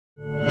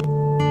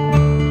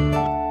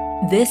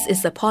This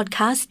is a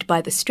podcast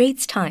by The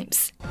Straits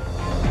Times.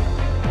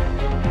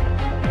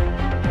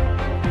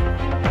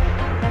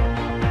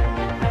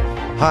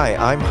 Hi,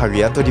 I'm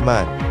Haryanto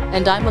Diman.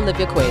 And I'm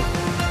Olivia Quay.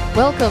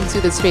 Welcome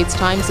to The Straits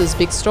Times'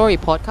 Big Story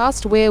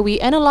podcast, where we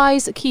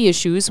analyse key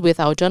issues with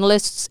our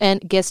journalists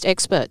and guest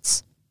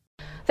experts.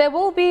 There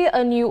will be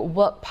a new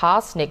work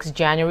pass next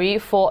January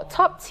for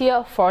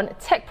top-tier foreign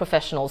tech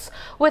professionals.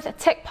 With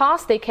Tech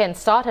Pass, they can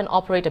start and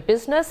operate a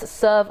business,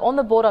 serve on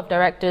the board of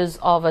directors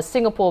of a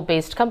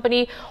Singapore-based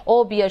company,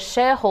 or be a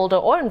shareholder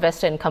or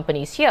investor in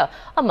companies here,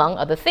 among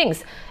other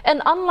things.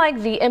 And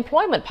unlike the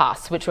Employment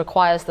Pass, which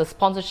requires the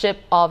sponsorship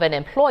of an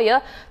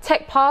employer,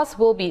 Tech Pass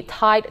will be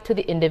tied to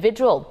the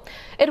individual.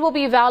 It will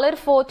be valid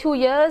for 2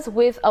 years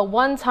with a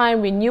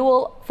one-time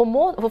renewal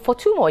for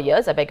 2 more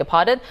years,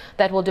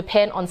 that will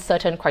depend on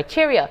certain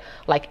criteria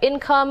like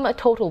income,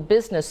 total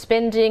business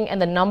spending,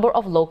 and the number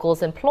of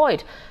locals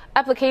employed.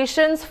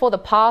 Applications for the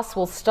pass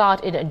will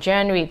start in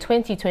January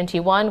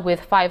 2021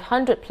 with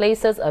 500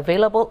 places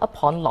available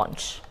upon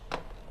launch.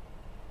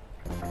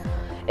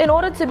 In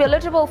order to be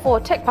eligible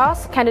for Tech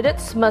Pass,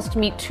 candidates must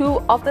meet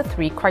 2 of the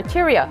 3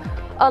 criteria.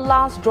 A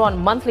last drawn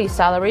monthly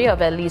salary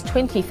of at least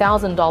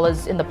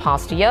 $20,000 in the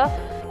past year,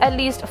 at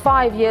least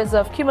 5 years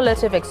of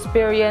cumulative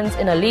experience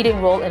in a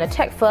leading role in a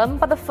tech firm,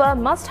 but the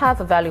firm must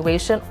have a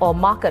valuation or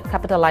market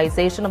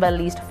capitalization of at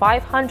least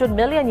 $500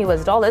 million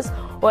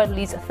or at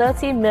least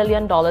 $30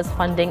 million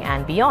funding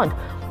and beyond.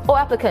 All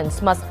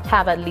applicants must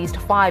have at least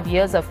 5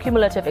 years of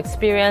cumulative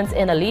experience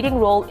in a leading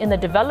role in the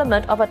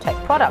development of a tech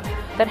product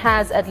that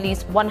has at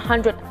least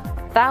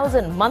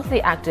 100,000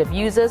 monthly active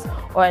users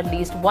or at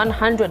least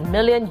 $100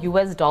 million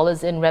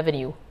in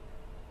revenue.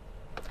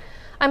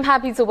 I'm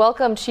happy to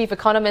welcome Chief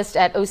Economist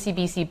at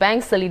OCBC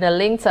Bank, Selena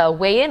Ling, to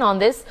weigh in on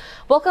this.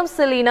 Welcome,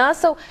 Selena.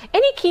 So,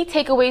 any key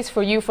takeaways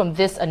for you from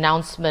this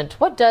announcement?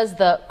 What does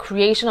the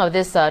creation of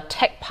this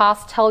Tech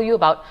Pass tell you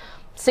about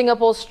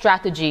Singapore's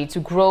strategy to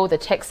grow the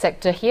tech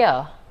sector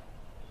here?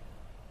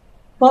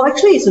 Well,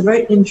 actually, it's a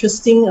very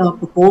interesting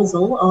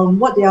proposal.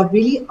 What they are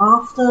really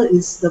after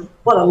is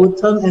what I would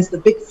term as the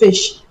big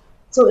fish.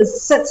 So it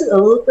sets it a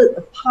little bit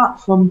apart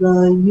from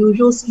the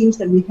usual schemes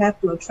that we have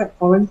to attract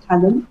foreign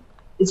talent.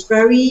 It's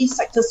very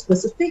sector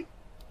specific,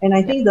 and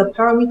I think the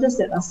parameters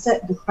that are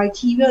set, the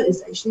criteria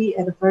is actually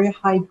at a very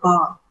high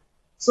bar.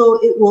 So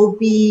it will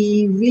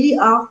be really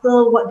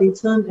after what they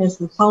term as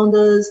the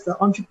founders,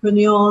 the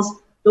entrepreneurs,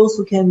 those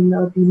who can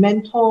be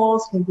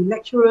mentors, can be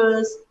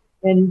lecturers,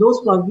 and those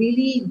who are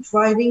really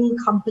driving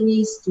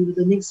companies to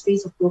the next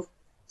phase of growth.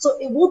 So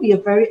it will be a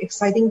very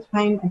exciting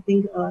time, I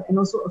think, and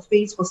also a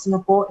phase for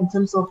Singapore in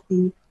terms of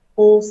the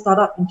whole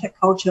startup and tech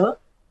culture.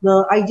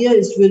 The idea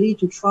is really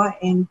to try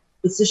and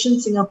position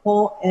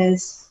Singapore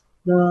as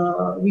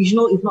the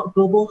regional, if not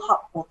global, hub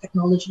for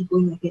technology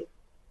going ahead.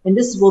 And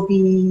this will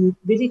be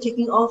really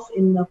taking off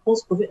in a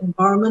post-COVID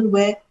environment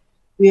where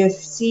we have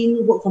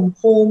seen work from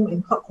home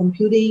and cloud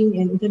computing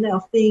and Internet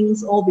of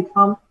Things all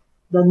become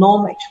the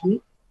norm,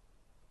 actually.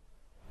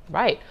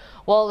 Right.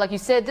 Well, like you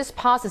said, this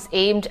pass is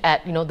aimed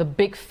at, the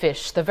big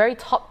fish, the very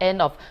top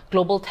end of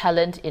global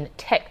talent in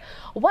tech.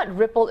 What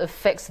ripple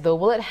effects, though,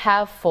 will it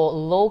have for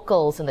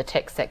locals in the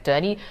tech sector?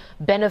 Any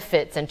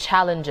benefits and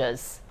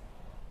challenges?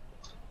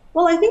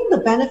 Well, I think the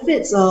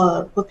benefits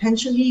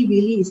potentially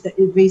really is that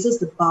it raises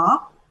the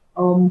bar.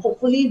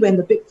 Hopefully, when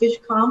the big fish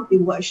come,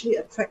 it will actually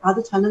attract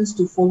other talents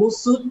to follow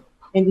suit.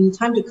 And in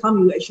time to come,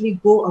 you will actually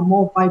grow a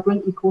more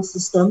vibrant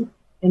ecosystem.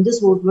 And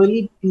this will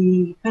really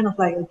be kind of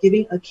like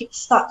giving a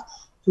kickstart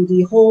to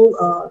the whole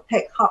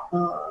tech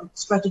hub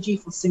strategy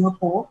for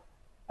Singapore.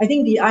 I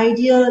think the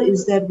idea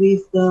is that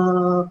with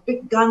the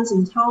big guns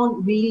in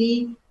town,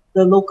 really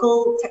the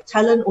local tech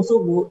talent also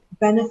will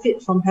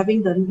benefit from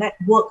having the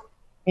network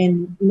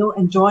and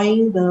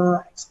enjoying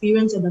the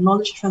experience and the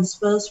knowledge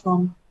transfers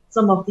from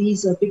some of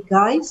these big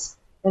guys.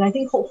 And I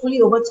think hopefully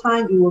over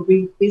time it will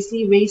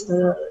basically raise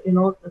the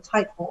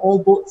tide for all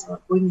boats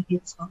going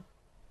ahead as well.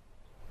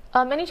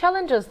 Any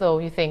challenges though,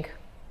 you think?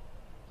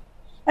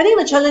 I think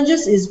the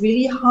challenges is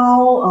really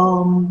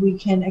how we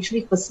can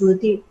actually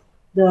facilitate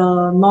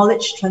the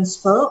knowledge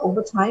transfer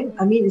over time.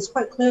 I mean, it's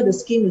quite clear the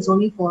scheme is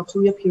only for a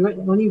 2-year period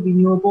and only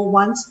renewable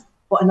once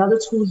for another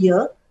 2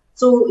 years.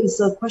 So it's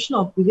a question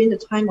of within the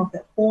time of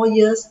that 4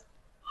 years,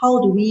 how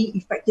do we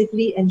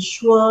effectively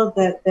ensure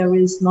that there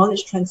is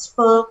knowledge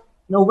transfer,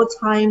 and over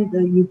time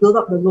you build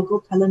up the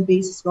local talent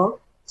base as well.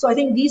 So I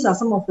think these are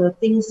some of the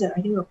things that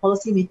I think the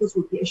policymakers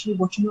will be actually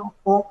watching out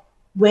for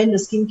when the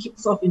scheme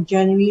kicks off in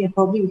January, and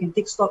probably we can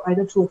take stock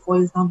either 2 or 4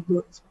 years down the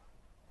road as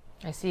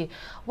well. I see.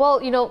 Well,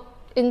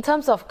 in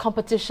terms of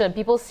competition,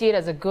 people see it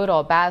as a good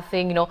or bad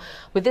thing.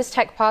 With this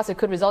Tech Pass, it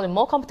could result in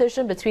more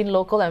competition between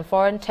local and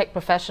foreign tech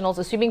professionals,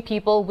 assuming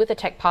people with a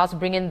Tech Pass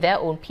bring in their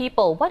own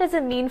people. What does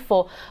it mean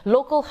for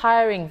local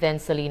hiring then,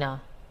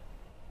 Selena?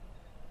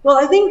 Well,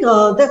 I think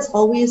that's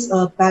always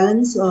a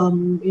balance.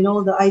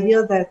 The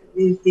idea that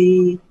if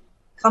they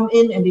come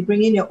in and they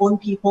bring in their own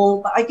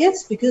people, but I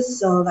guess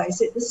because, like I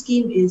said, this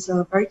scheme is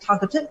very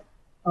targeted,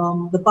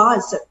 the bar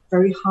is set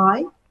very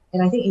high.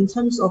 And I think in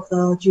terms of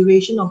the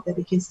duration of that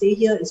they can stay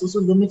here is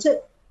also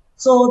limited.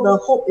 So the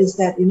hope is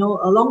that,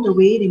 along the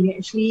way, they may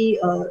actually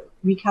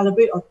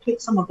recalibrate or tweak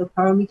some of the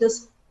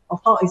parameters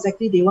of how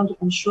exactly they want to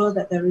ensure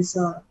that there is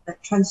that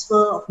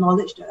transfer of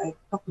knowledge that I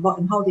talked about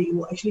and how they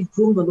will actually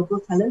groom the local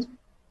talent.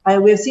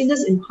 We have seen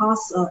this in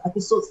past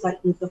episodes,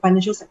 like with the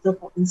financial sector,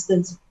 for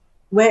instance,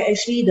 where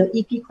actually the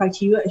EP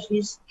criteria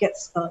actually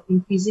gets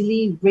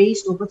increasingly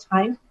raised over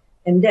time,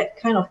 and that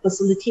kind of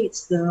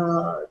facilitates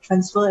the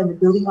transfer and the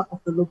building up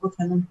of the local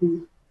talent pool.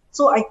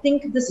 So I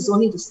think this is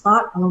only the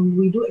start.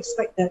 We do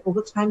expect that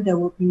over time there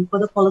will be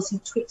further policy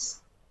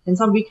tweaks and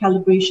some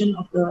recalibration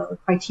of the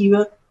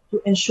criteria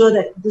to ensure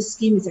that this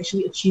scheme is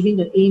actually achieving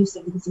the aims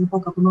that the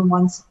Singapore government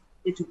wants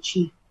it to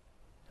achieve.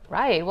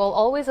 Right. Well,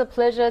 always a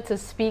pleasure to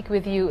speak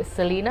with you,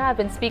 Selina. I've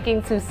been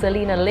speaking to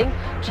Selina Ling,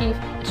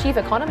 Chief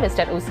Economist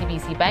at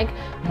OCBC Bank.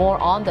 More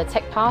on the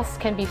Tech Pass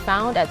can be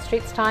found at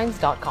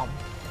straitstimes.com.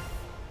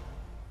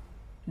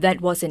 That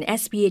was an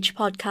SPH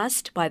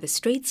podcast by The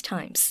Straits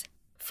Times.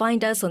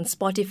 Find us on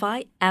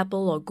Spotify,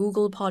 Apple or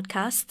Google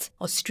Podcasts,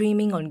 or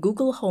streaming on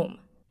Google Home.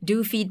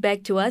 Do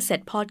feedback to us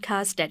at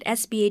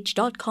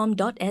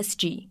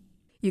podcast@sph.com.sg.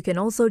 You can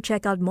also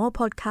check out more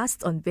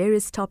podcasts on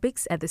various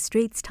topics at The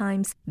Straits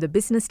Times, The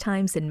Business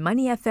Times and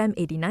Money FM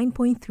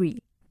 89.3.